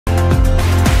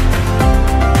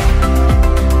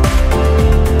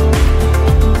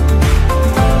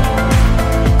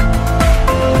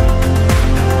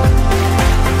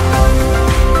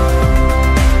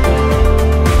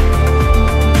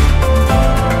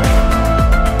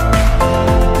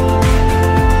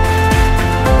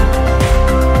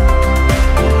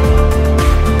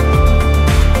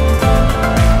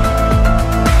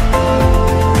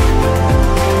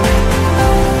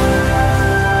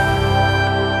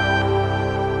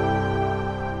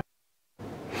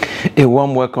A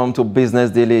warm welcome to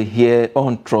Business Daily here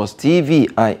on Trust TV.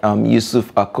 I am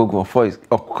Yusuf Akogwo.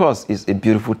 Of course, it's a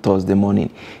beautiful Thursday morning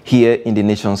here in the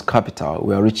nation's capital.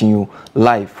 We are reaching you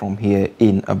live from here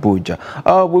in Abuja.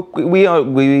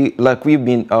 We've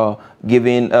been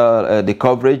giving the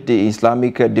coverage. The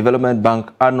Islamic Development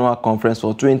Bank Annual Conference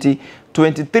for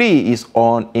 2023 is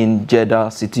on in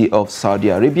Jeddah, city of Saudi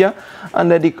Arabia,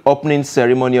 and the opening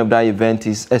ceremony of that event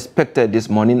is expected this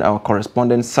morning. Our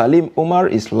correspondent Salim Umar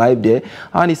is live there,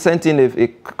 and he sent in a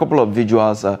couple of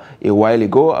visuals a while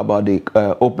ago about the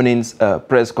opening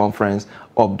press conference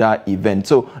of that event.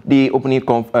 So the opening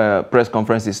press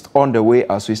conference is on the way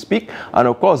as we speak, and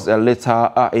of course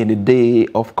later in the day,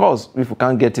 of course, if we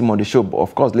can't get him on the show, but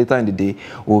of course later in the day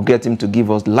we'll get him to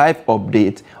give us live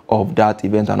update of that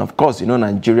event. And of course, you know,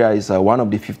 Nigeria is one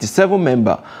of the 57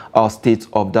 member states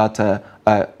of that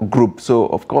group. So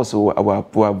of course we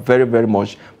are very, very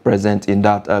much present in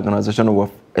that organization. We've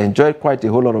enjoyed quite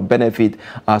a whole lot of benefit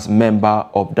as member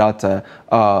of that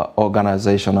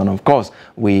organization, and of course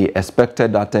we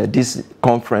expected that this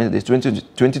conference, the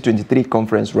 2023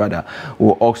 conference rather,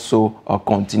 will also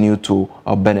continue to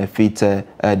benefit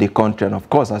the country, and of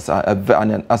course as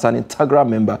an integral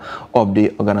member of the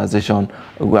organization,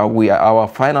 our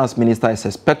finance minister is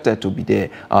expected to be there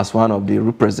as one of the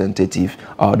representatives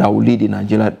that will lead the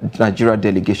Nigeria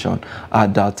delegation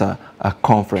at that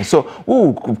conference. So we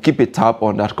will keep a tab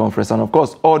on that conference, and of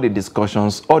course all the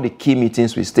discussions, all the key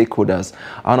meetings with stakeholders,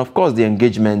 and of course the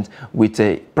engagement with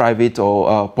private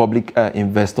or public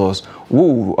investors. We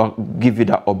will give you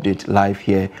that update live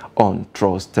here on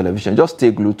Trust Television. Just stay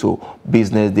glued to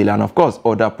Business Daily and of course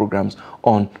other programs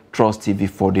on Trust TV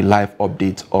for the live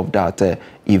update of that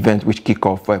event, which kick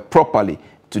off properly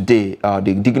today. The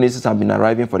dignitaries have been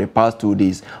arriving for the past 2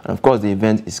 days, and of course the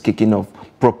event is kicking off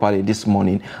properly this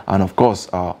morning, and of course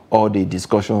all the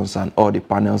discussions and all the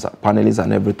panelists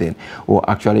and everything will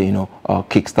actually, you know,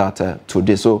 kickstart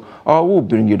today. So we'll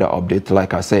bring you the update,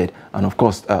 like I said, and of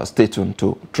course stay tuned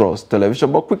to Trust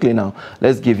Television. But quickly now,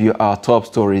 let's give you our top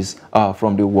stories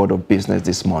from the world of business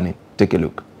this morning. Take a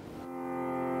look.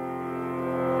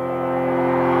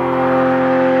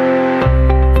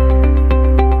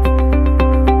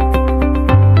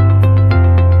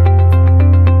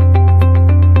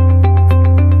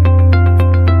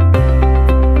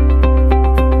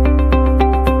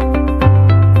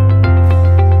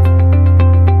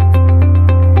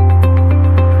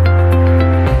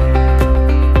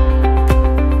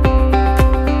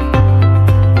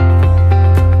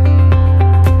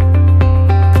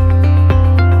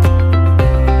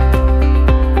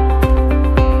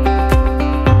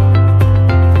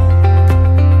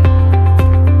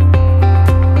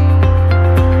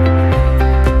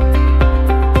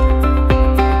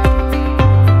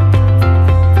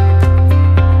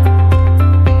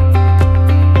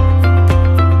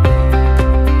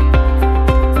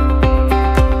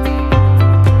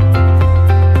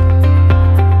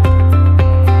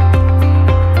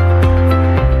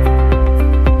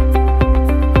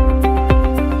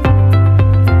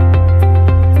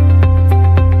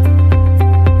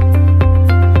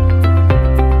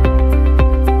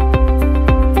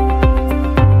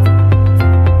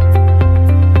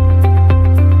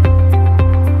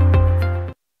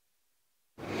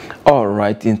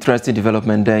 Interesting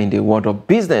development there in the world of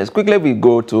business. Quickly we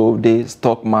go to the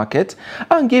stock market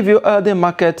and give you the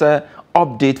market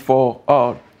update for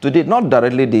today, not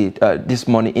directly the this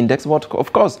morning index, but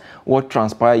of course what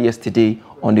transpired yesterday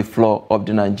on the floor of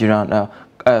the Nigerian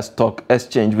stock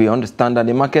exchange. We understand that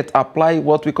the market applied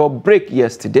what we call break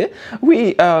yesterday.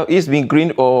 It's been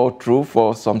green all through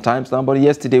for some time now, but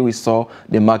yesterday we saw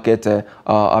the market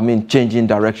changing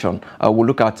direction. We'll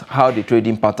look at how the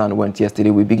trading pattern went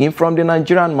yesterday. We begin from the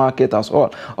Nigerian market as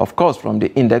well. Of course, from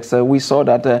the index, we saw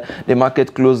that the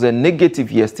market closed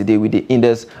negative yesterday, with the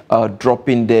index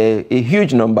dropping there a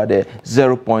huge number there,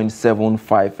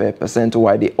 0.75%,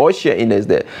 while the all share index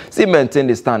there still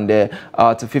maintained the stand there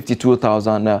at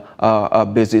 52,000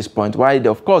 basis points. While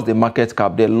of course the market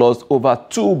cap they lost over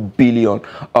 2 billion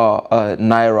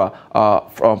naira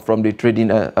from the trading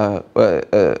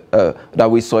that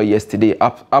we saw yesterday.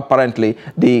 Apparently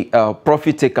the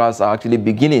profit takers are actually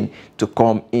beginning to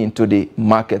come into the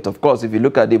market. Of course, if you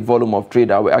look at the volume of trade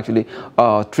that we actually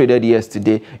traded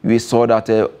yesterday, we saw that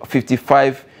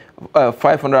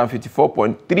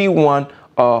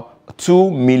 554.31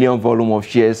 2 million volume of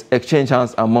shares exchanged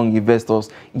hands among investors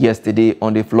yesterday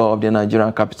on the floor of the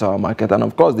Nigerian capital market, and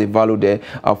of course the value there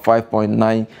at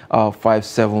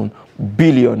 5.957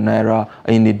 billion naira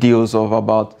in the deals of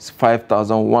about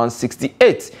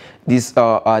 5,168. These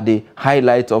are the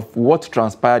highlights of what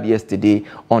transpired yesterday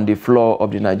on the floor of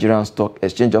the Nigerian Stock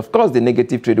Exchange. Of course, the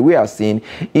negative trade we are seeing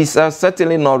is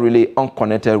certainly not really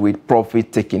unconnected with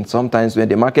profit taking. Sometimes when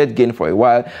the market gains for a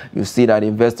while, you see that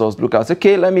investors look at,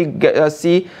 okay, let me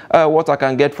see what I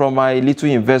can get from my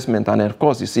little investment. And of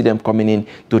course, you see them coming in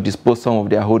to dispose some of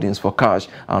their holdings for cash.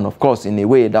 And of course, in a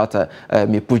way that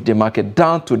may push the market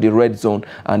down to the red zone.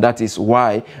 And that is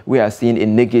why we are seeing a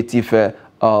negative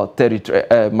territory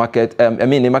market.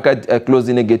 The market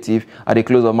closing negative at the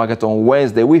close of market on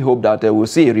Wednesday. We hope that we'll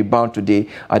see a rebound today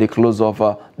at the close of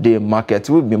the market.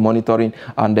 We'll be monitoring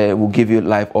and we'll give you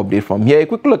live update from here. A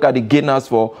quick look at the gainers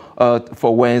for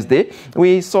Wednesday.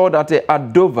 We saw that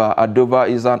Adova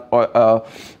is an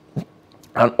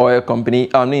oil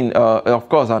company. Of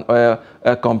course, an oil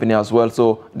company as well.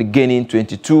 So the gaining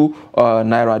 22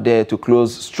 naira there to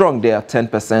close strong there,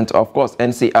 10%. Of course,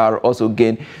 NCR also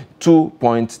gained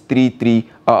 2.33,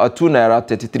 2 naira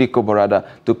 33 kobo rather,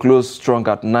 to close strong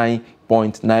at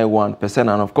 9.91%. And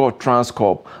of course,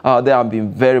 Transcorp, they have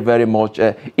been very, very much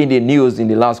in the news in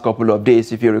the last couple of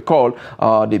days. If you recall,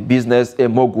 the business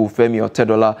mogul Femi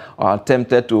Otedola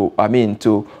attempted to,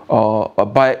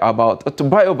 buy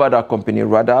over that company,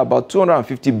 rather about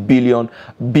 250 billion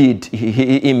bid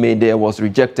he made there was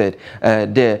rejected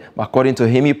there. According to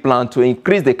him, he planned to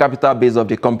increase the capital base of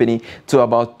the company to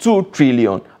about 2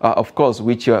 trillion, of course,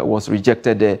 which was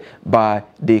rejected by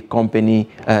the company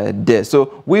there.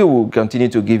 So we will continue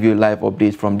to give you live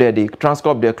updates from there. The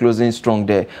Transcorp, they're closing strong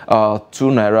there, 2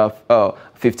 naira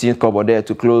 15 kobo there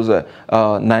to close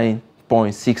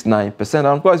 9.69%. And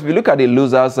of course, if you look at the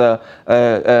losers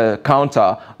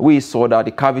counter, we saw that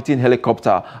the Cavitin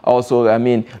helicopter also,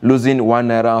 losing 1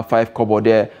 naira 5 kobo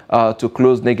there to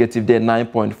close negative there,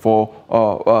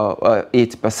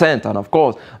 9.48%. And of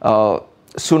course,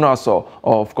 Sunaso,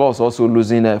 of course, also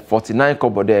losing 49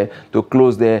 kobo there to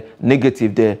close the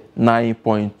negative there,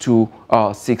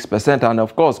 9.26%. And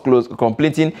of course,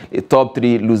 completing the top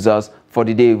 3 losers for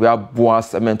the day, we have Bua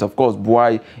Cement. Of course,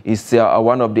 Bua is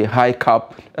one of the high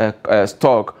cap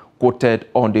stock quoted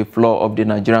on the floor of the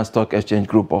Nigerian Stock Exchange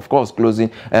Group. Of course,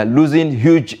 losing a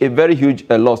very huge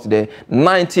loss there.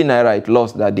 90 naira it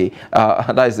lost that day.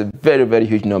 That is a very, very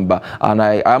huge number. And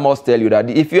I must tell you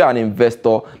that if you are an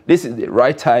investor, this is the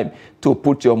right time to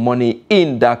put your money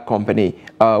in that company.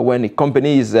 When the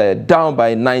company is down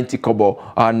by 90 kobo,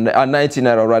 and 90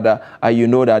 naira rather, you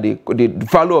know that the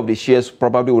value of the shares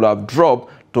probably would have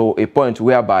dropped to a point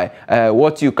whereby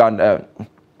what you can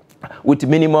with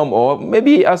minimum or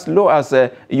maybe as low as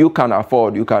you can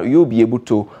afford, you'll be able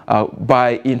to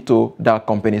buy into that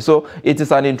company. So it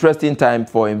is an interesting time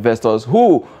for investors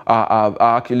who are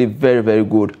actually very, very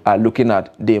good at looking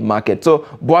at the market. So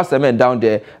Bua Cement down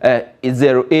there is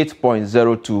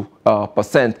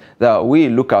 0.802%. That we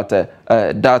look at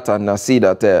that and see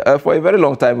that for a very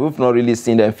long time we've not really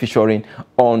seen them featuring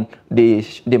on the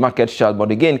market chart.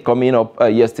 But again, coming up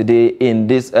yesterday in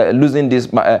this losing this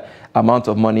amount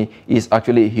of money is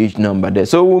actually a huge number there.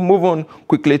 So we'll move on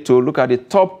quickly to look at the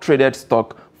top traded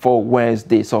stock for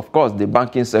Wednesday. So of course, the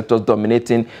banking sector is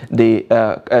dominating the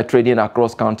trading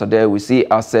across counter there. We see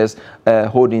Access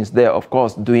Holdings there, of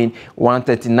course, doing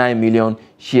 139 million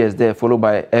shares there, followed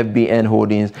by FBN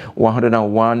Holdings,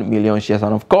 101 million shares.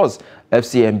 And of course,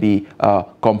 FCMB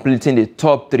completing the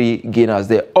top 3 gainers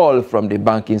there, all from the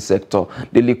banking sector.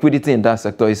 The liquidity in that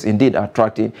sector is indeed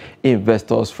attracting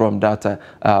investors from that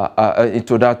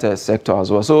into that sector as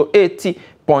well. So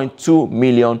 80.2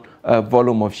 million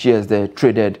volume of shares there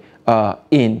traded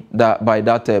in that by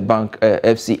that bank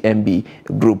FCMB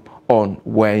group on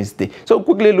Wednesday. So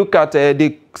quickly look at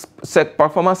the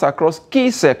performance across key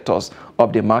sectors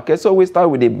of the market. So we start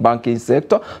with the banking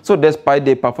sector. So despite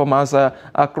the performance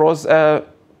across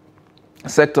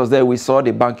sectors there, we saw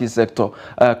the banking sector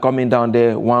coming down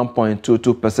there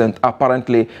 1.22%,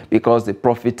 apparently because the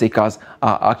profit takers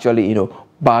are actually,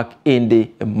 back in the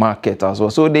market as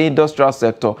well. So the industrial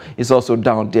sector is also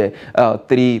down there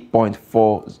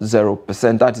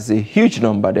 3.40%. That is a huge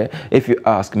number there, if you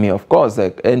ask me. Of course,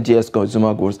 the NGX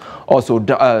consumer goods also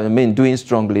doing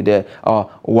strongly there,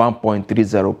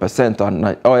 1.30%.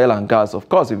 On oil and gas, of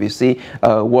course, if you see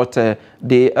what the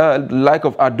like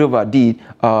of Adova did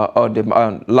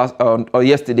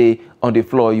yesterday on the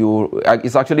floor,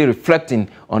 it's actually reflecting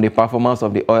on the performance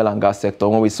of the oil and gas sector.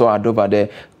 When we saw Adova there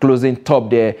closing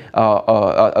top there,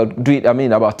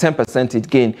 about 10% it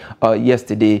gained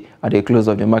yesterday at the close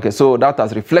of the market. So that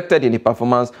has reflected in the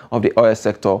performance of the oil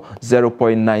sector,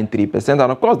 0.93%.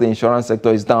 And of course, the insurance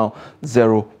sector is down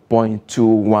 0.93%.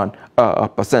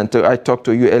 0.21%. I talked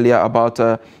to you earlier about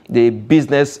the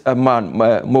businessman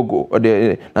mogul,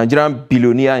 the Nigerian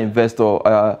billionaire investor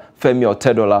Femi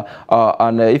Otedola,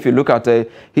 and if you look at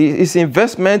his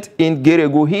investment in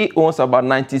Geregu, he owns about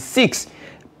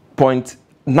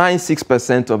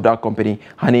 96.96% of that company,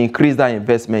 and he increased that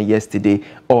investment yesterday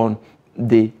on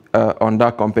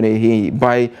that company. He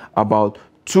buy about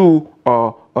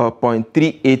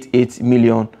 2.388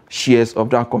 million shares of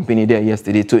that company there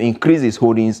yesterday to increase his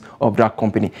holdings of that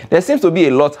company. There seems to be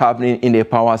a lot happening in the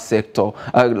power sector.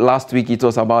 Last week it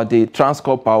was about the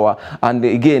Transcorp Power, and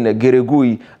again the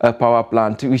Geregui power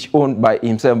plant, which owned by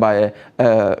himself by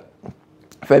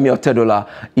Femi Otedola,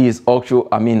 is also,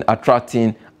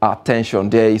 attracting attention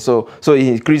there. So he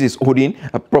increases holding,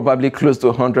 probably close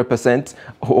to 100%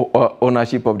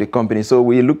 ownership of the company. So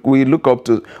we'll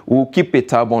keep a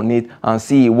tab on it and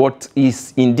see what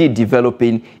is indeed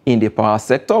developing in the power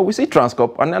sector. We see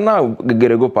Transcorp and now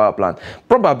Geregu power plant.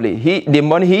 Probably the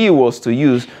money he was to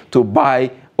use to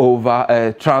buy over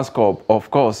Transcorp,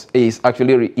 of course, is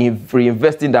actually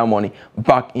reinvesting that money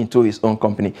back into his own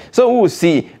company. So we will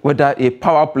see whether a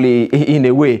power play in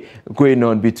a way going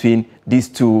on between these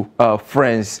two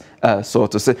friends, so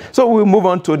to say. So we'll move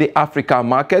on to the Africa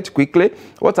market quickly.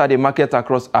 What are the markets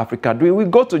across Africa doing? We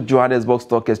go to Johannesburg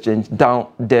Stock Exchange down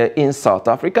there in South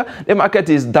Africa. The market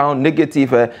is down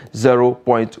negative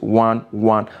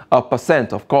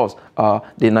 0.11%. Of course,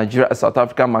 the Nigeria South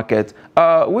Africa market,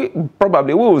 we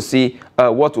will see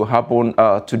what will happen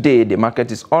today. The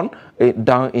market is on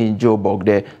down in Joburg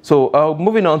there. So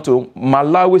moving on to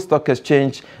Malawi Stock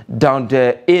Exchange down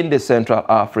there in the Central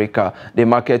Africa. The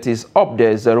market is up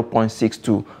there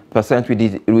 0.62% with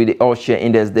the all share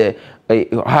index there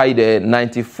high there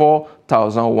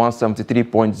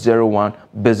 94,173.01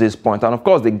 basis point. And of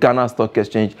course the Ghana Stock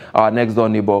Exchange, our next door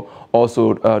neighbor,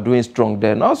 also doing strong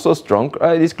there. Not so strong.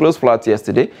 It closed flat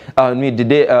yesterday. The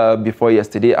day before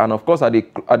yesterday, and of course at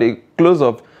the close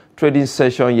of trading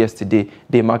session yesterday,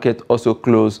 the market also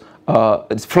closed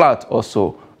it's flat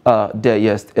also there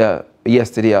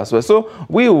yesterday as well. So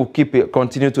we will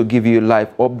continue to give you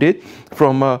live update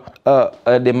from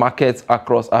the markets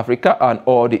across Africa and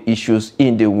all the issues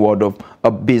in the world of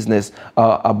business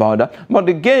about that. But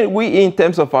again, in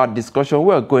terms of our discussion,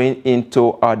 we are going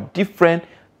into a different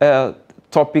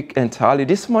topic entirely.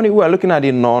 This morning we are looking at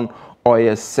the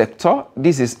non-oil sector.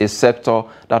 This is a sector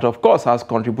that of course has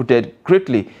contributed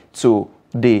greatly to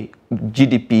the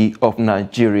GDP of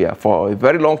Nigeria. For a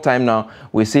very long time now,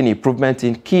 we've seen improvement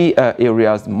in key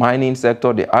areas, mining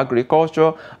sector, the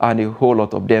agriculture, and a whole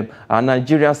lot of them. And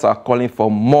Nigerians are calling for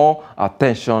more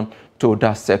attention to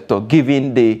that sector,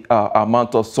 given the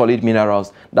amount of solid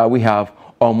minerals that we have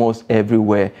almost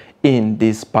everywhere in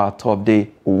this part of the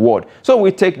world. So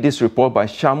we take this report by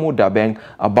Shamu Dabeng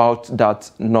about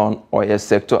that non-oil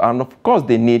sector and of course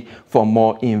the need for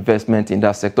more investment in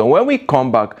that sector. When we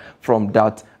come back from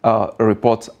that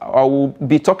report, I will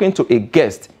be talking to a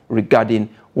guest regarding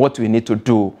what we need to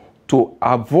do to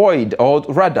avoid, or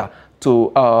rather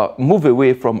to move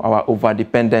away from our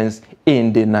overdependence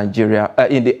in the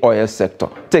in the oil sector.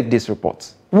 Take this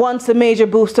report. Once a major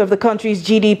booster of the country's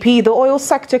GDP, the oil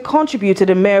sector contributed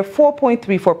a mere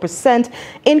 4.34%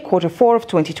 in Q4 of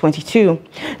 2022.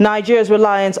 Nigeria's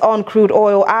reliance on crude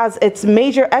oil as its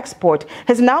major export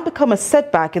has now become a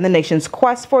setback in the nation's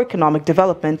quest for economic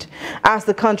development, as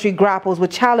the country grapples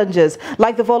with challenges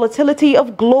like the volatility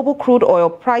of global crude oil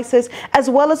prices as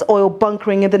well as oil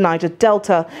bunkering in the Niger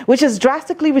Delta, which has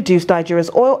drastically reduced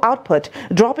Nigeria's oil output,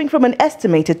 dropping from an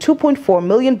estimated 2.4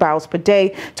 million barrels per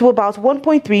day to about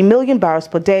 1.3 million barrels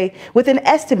per day, with an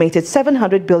estimated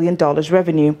 $700 billion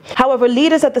revenue. However,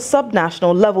 leaders at the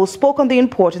subnational level spoke on the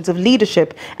importance of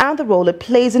leadership and the role it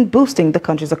plays in boosting the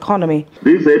country's economy.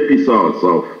 These episodes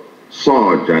of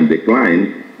surge and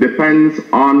decline depends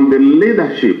on the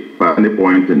leadership at any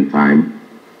point in time,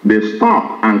 the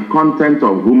stock and content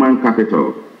of human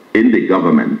capital in the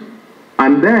government,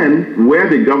 and then where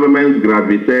the government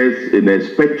gravitates in a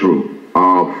spectrum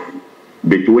of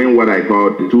between what I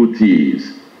call the two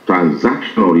T's,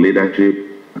 transactional leadership,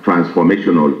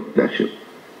 transformational leadership.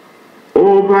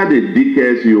 Over the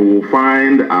decades, you will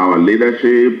find our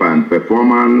leadership and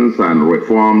performance and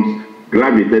reforms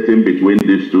gravitating between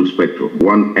these two spectrums,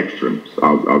 one extremes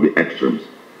of the extremes.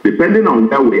 Depending on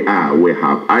where we are, we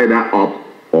have either up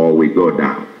or we go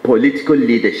down. Political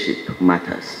leadership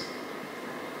matters.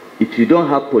 If you don't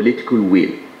have political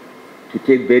will to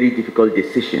take very difficult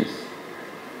decisions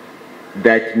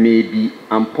that may be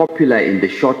unpopular in the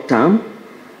short term,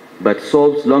 but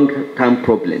solves long-term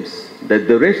problems that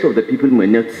the rest of the people may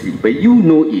not see, but you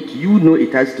know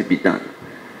it has to be done.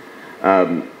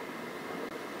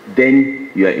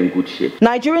 then you are in good shape.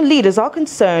 Nigerian leaders are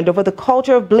concerned over the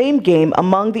culture of blame game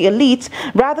among the elite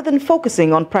rather than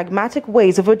focusing on pragmatic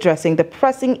ways of addressing the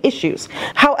pressing issues.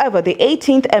 However, the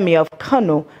 18th Emir of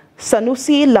Kano,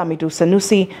 Sanusi Lamido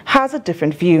Sanusi, has a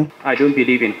different view. I don't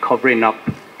believe in covering up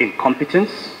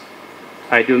incompetence.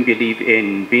 I don't believe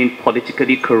in being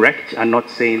politically correct and not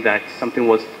saying that something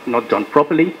was not done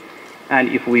properly. And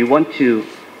if we want to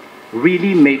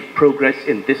really make progress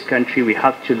in this country, we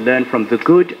have to learn from the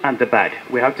good and the bad.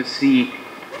 We have to see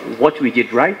what we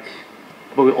did right,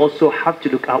 but we also have to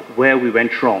look at where we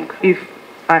went wrong. If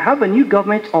I have a new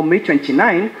government on May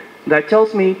 29 that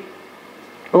tells me,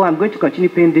 oh, I'm going to continue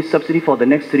paying this subsidy for the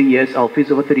next 3 years, I'll phase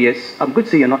over 3 years, I'm going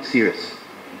to say you're not serious.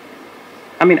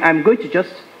 I mean, I'm going to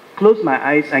just close my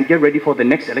eyes and get ready for the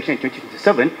next election in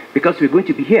 2027 because we're going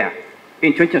to be here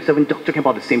in 2027 talking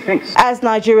about the same things. As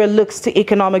Nigeria looks to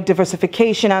economic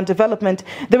diversification and development,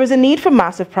 there is a need for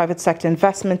massive private sector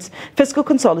investments, fiscal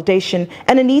consolidation,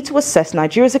 and a need to assess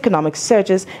Nigeria's economic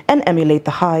surges and emulate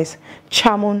the highs.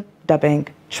 Chamun Dabeng,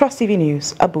 Trust TV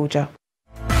News, Abuja.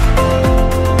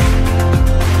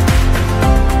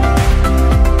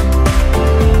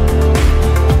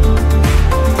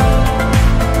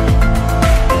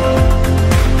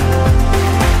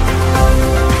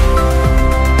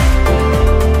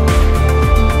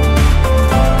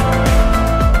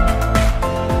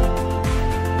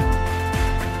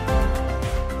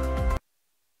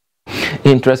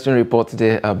 Interesting report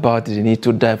today about the need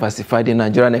to diversify the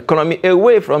Nigerian economy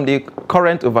away from the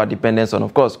current overdependence on,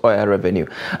 of course, oil revenue.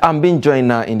 I'm being joined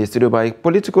now in the studio by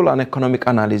political and economic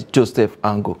analyst Joseph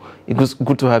Ango. It was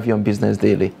good to have you on Business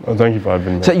Daily. Oh, thank you for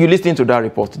having me. So you listened to that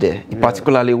report today,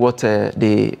 particularly what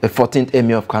the 14th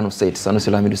Emir of Kano said,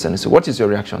 Sanusi Lamido Sanusi. What is your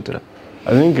reaction to that?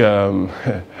 I think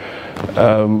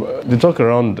the talk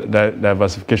around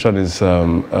diversification is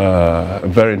a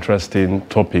very interesting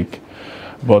topic.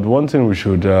 But one thing we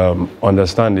should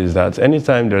understand is that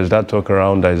anytime there's that talk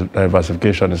around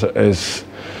diversification, let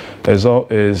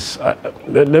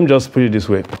me just put it this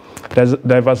way.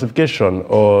 Diversification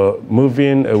or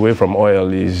moving away from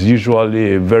oil is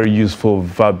usually a very useful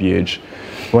verbiage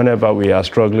whenever we are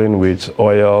struggling with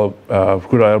oil,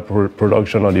 crude oil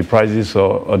production, or the prices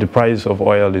or the price of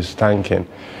oil is tanking.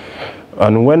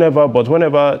 And whenever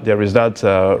there is that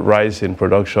rise in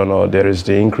production or there is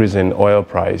the increase in oil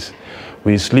price,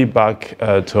 we slip back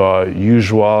to our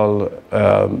usual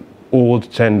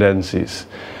old tendencies.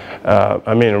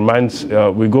 I mean,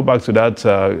 we go back to that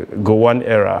Gowon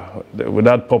era with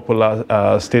that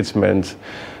popular statement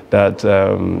that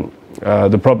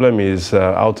the problem is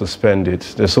how to spend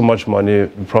it. There's so much money,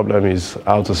 the problem is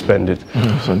how to spend it.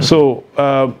 So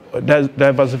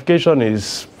diversification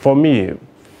is, for me,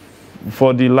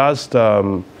 for the last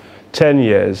 10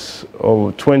 years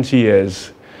or 20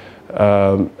 years,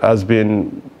 has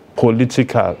been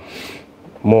political,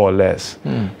 more or less.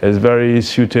 It's very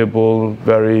suitable,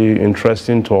 very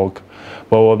interesting talk,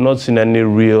 but we've not seen any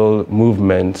real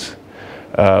movement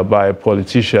by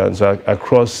politicians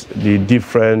across the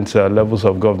different levels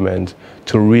of government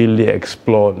to really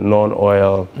explore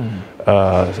non-oil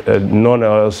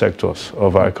sectors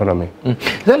of our economy.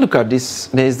 Let's look at this.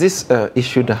 There's this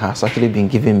issue that has actually been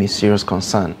giving me serious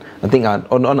concern. I think other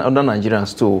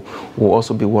Nigerians too will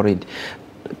also be worried.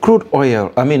 Crude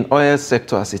oil, oil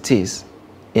sector as it is,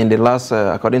 in the last,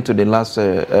 according to the last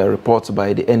report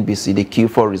by the NBC, the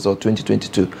Q4 result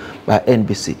 2022 by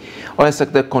NBC, oil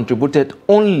sector contributed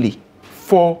only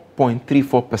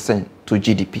 4.34% to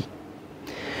GDP.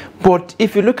 But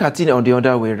if you look at it on the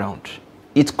other way around,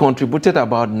 it contributed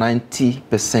about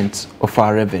 90% of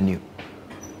our revenue.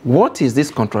 What is this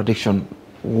contradiction?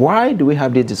 Why do we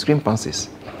have these discrepancies?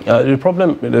 The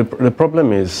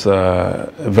problem is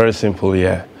very simple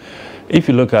here. If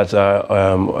you look at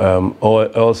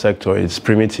oil sector, it's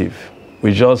primitive.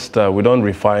 We don't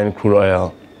refine crude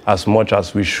oil as much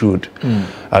as we should,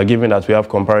 given that we have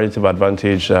comparative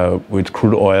advantage with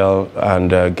crude oil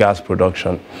and gas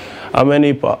production. How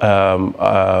many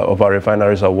of our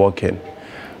refineries are working?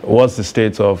 What's the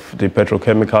state of the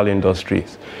petrochemical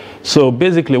industries? So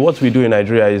basically what we do in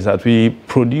Nigeria is that we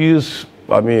produce,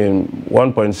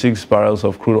 1.6 barrels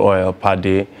of crude oil per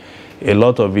day. A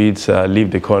lot of it leave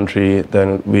the country.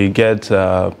 Then we get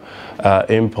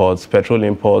imports, petrol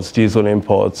imports, diesel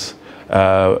imports,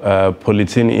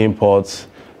 polythene imports,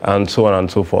 and so on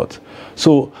and so forth.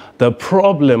 So the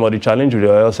problem or the challenge with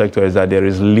the oil sector is that there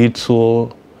is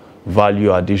little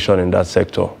value addition in that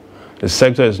sector. The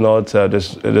sector is not,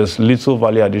 there's little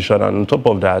value addition, and on top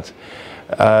of that,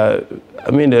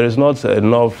 there is not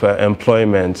enough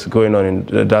employment going on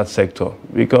in that sector,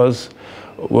 because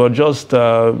we're just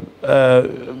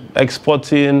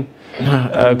exporting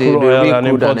crude oil and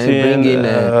importing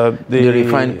the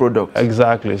refined products.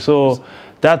 Exactly. So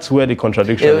that's where the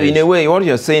contradiction is. In a way, what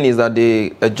you're saying is that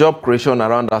the job creation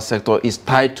around that sector is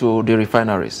tied to the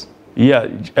refineries. Yeah,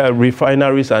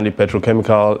 refineries and the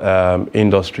petrochemical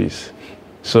industries.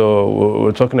 So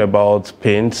we're talking about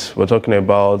paints, we're talking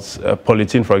about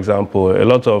polythene, for example. A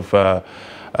lot of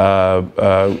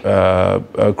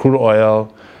crude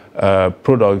oil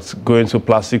products go into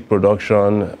plastic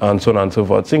production and so on and so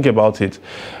forth. Think about it.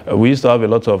 We used to have a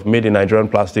lot of made in Nigerian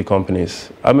plastic companies.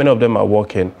 How many of them are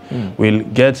working? We'll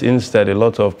get instead a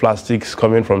lot of plastics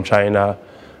coming from China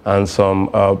and some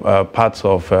parts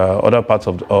of other parts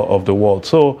of the world.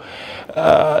 So,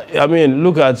 I mean,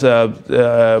 look at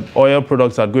oil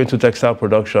products that go into textile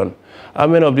production. How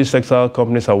many of these textile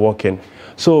companies are working?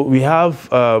 So we have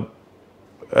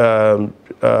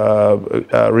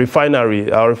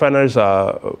refinery. Our refineries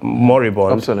are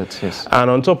moribund. Absolutely, yes. And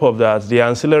on top of that, the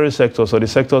ancillary sectors, or the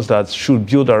sectors that should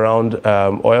build around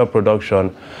oil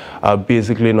production, are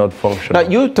basically not functional. Now,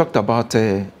 you talked about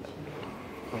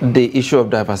the issue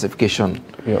of diversification.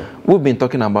 Yeah. We've been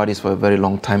talking about this for a very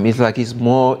long time. It's like it's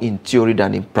more in theory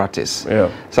than in practice.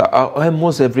 Yeah. So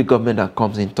almost every government that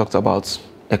comes in talks about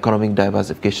economic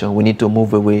diversification. We need to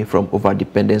move away from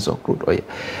over-dependence on crude oil.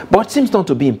 But it seems not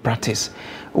to be in practice.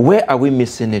 Where are we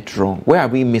missing it wrong? Where are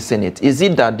we missing it? Is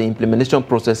it that the implementation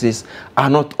processes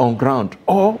are not on ground?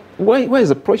 Or where are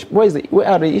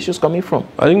the issues coming from?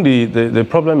 I think the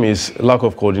problem is lack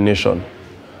of coordination.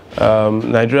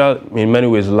 Nigeria, in many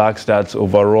ways, lacks that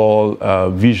overall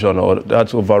vision or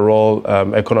that overall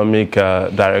economic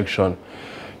direction.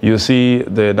 You see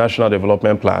the National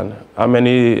Development Plan. How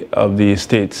many of the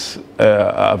states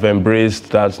have embraced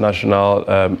that National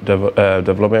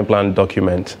Development Plan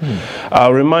document?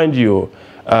 I'll remind you,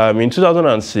 in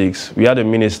 2006, we had a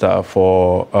minister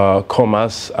for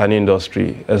commerce and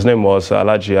industry. His name was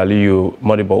Alhaji Aliyu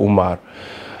Modibo Umar.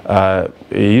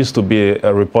 He used to be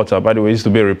a reporter. By the way, he used to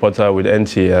be a reporter with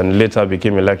NTA and later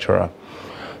became a lecturer.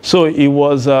 So he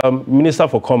was Minister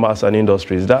for Commerce and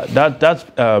Industries.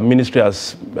 That ministry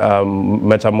has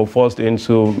metamorphosed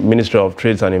into Ministry of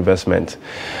Trades and Investment.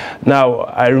 Now,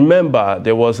 I remember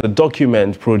there was a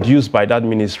document produced by that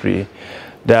ministry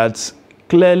that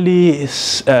clearly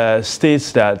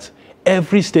states that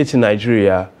every state in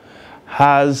Nigeria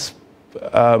has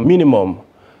minimum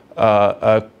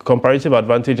a comparative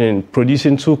advantage in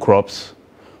producing 2 crops,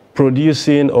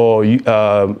 producing or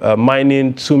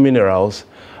mining 2 minerals,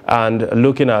 and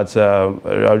looking at,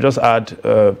 I'll just add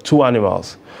 2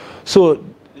 animals. So,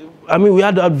 I mean, we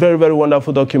had that very, very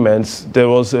wonderful documents. There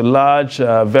was a large,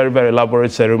 very, very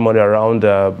elaborate ceremony around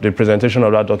the presentation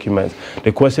of that document.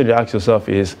 The question you ask yourself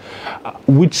is,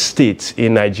 which state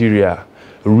in Nigeria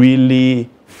really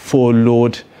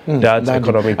followed that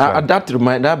economic plan?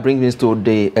 That brings me to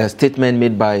the statement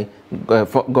made by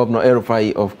Governor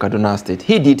El-Rufai of Kaduna State.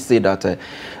 He did say that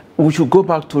we should go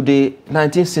back to the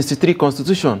 1963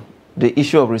 Constitution, the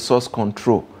issue of resource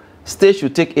control. States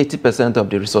should take 80% of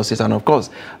the resources and, of course,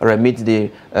 remit the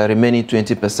remaining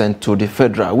 20% to the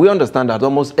federal. We understand that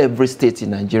almost every state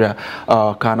in Nigeria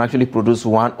can actually produce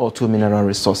 1 or 2 mineral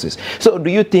resources. So do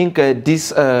you think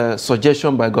this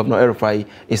suggestion by Governor El-Rufai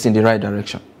is in the right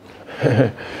direction?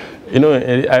 You know,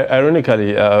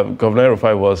 ironically, Governor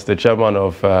El-Rufai was the chairman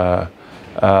of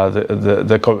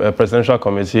the Presidential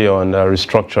Committee on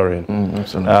Restructuring.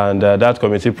 And that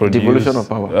committee produced... Devolution of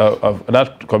power.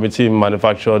 That committee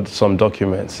manufactured some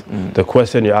documents. The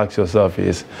question you ask yourself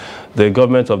is, the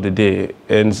government of the day,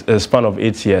 in a span of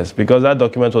 8 years, because that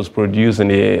document was produced in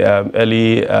the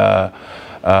early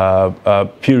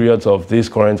periods of this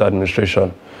current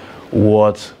administration,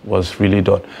 what was really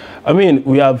done? I mean,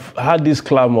 we have had this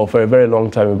clamor for a very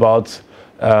long time about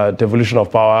devolution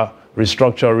of power,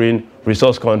 restructuring,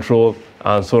 resource control,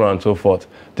 and so on and so forth.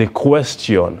 The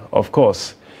question, of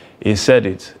course, he said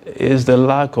it, is the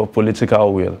lack of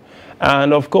political will.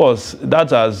 And of course,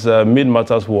 that has made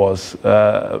matters worse.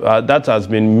 That has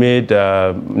been made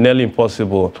nearly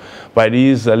impossible by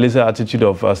this lazy attitude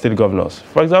of state governors.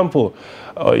 For example,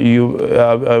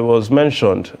 it was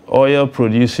mentioned, oil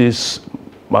produces,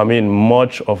 I mean,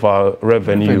 much of our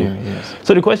revenue. Yes.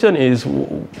 So the question is,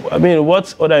 I mean,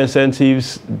 what other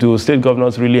incentives do state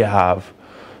governors really have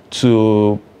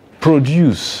to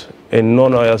produce in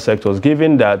non-oil sectors,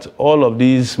 given that all of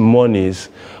these monies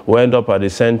will end up at the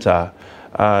center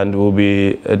and will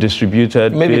be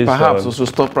distributed. Maybe perhaps also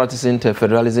stop practicing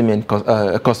federalism and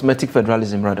cosmetic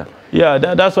federalism rather. Yeah,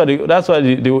 that's why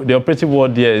the operative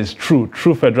word there is true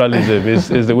federalism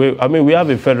is the way. I mean, we have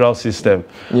a federal system,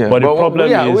 yeah, but the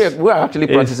problem is we are actually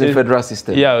practicing federal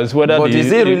system. Yeah, it's whether but is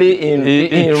it really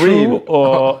in true real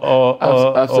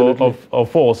or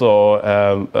false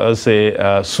or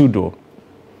say pseudo?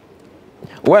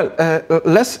 Well,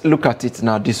 let's look at it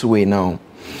now this way now.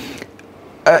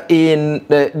 In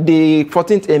the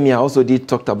 14th Emir also did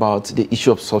talk about the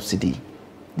issue of subsidy.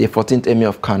 The 14th Emir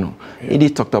of Kano, he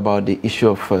did talk about the issue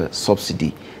of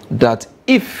subsidy. That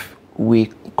if we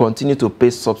continue to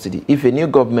pay subsidy, if a new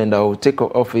government that will take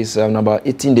office in about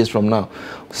 18 days from now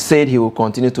said he will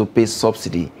continue to pay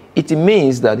subsidy, it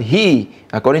means that he,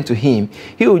 according to him,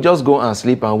 he will just go and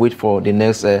sleep and wait for the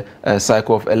next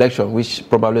cycle of election, which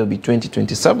probably will be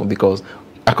 2027, because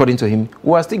according to him,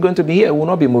 we are still going to be here. We will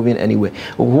not be moving anywhere.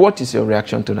 What is your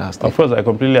reaction to that statement? Of course, I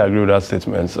completely agree with that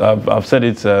statement. I've said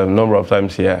it a number of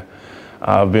times here.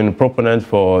 I've been a proponent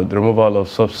for the removal of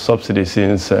subsidy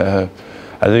since, I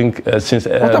think, since...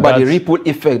 What about the ripple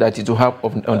effect that it will have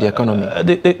on the economy?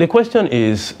 The question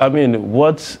is, I mean,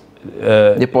 what...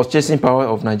 the purchasing power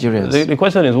of Nigerians. The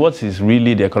question is, what is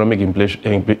really the economic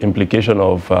implication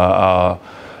of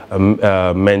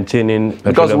maintaining...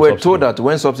 Because we're told that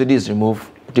when subsidy is removed,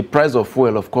 the price of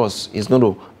fuel, of course, is going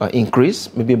to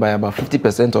increase, maybe by about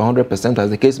 50% or 100%, as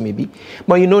the case may be.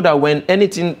 But you know that when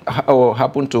anything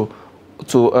happen to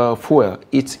fuel,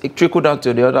 it trickles down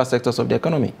to the other sectors of the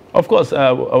economy. Of course,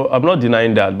 I'm not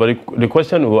denying that. But the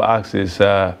question we'll ask is,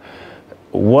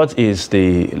 what is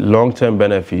the long-term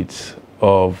benefits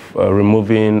of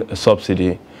removing a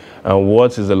subsidy? And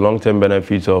what is the long-term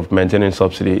benefit of maintaining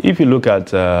subsidy? If you look at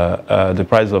the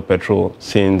price of petrol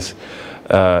since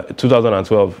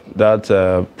 2012,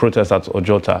 that protest at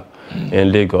Ojota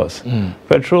in Lagos,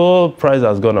 petrol price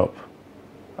has gone up.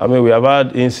 I mean, we have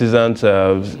had incidents,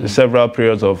 several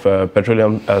periods of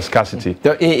petroleum scarcity.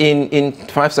 In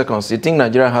 5 seconds, you think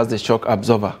Nigeria has the shock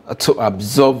absorber to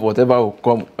absorb whatever will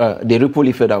come, the ripple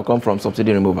effect that will come from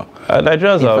subsidy removal?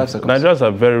 Nigerians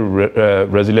are very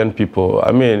resilient people.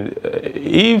 I mean,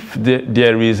 if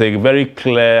there is a very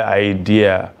clear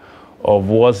idea of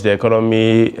what the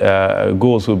economy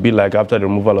goals will be like after the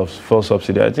removal of fuel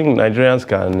subsidy, I think Nigerians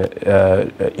can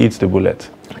eat the bullet.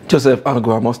 Joseph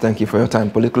Agu Amos, thank you for your time,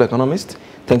 political economist.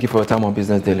 Thank you for your time on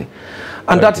Business Daily.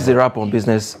 And that is a wrap on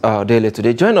Business Daily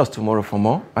today. Join us tomorrow for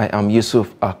more. I am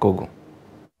Yusuf Akogo.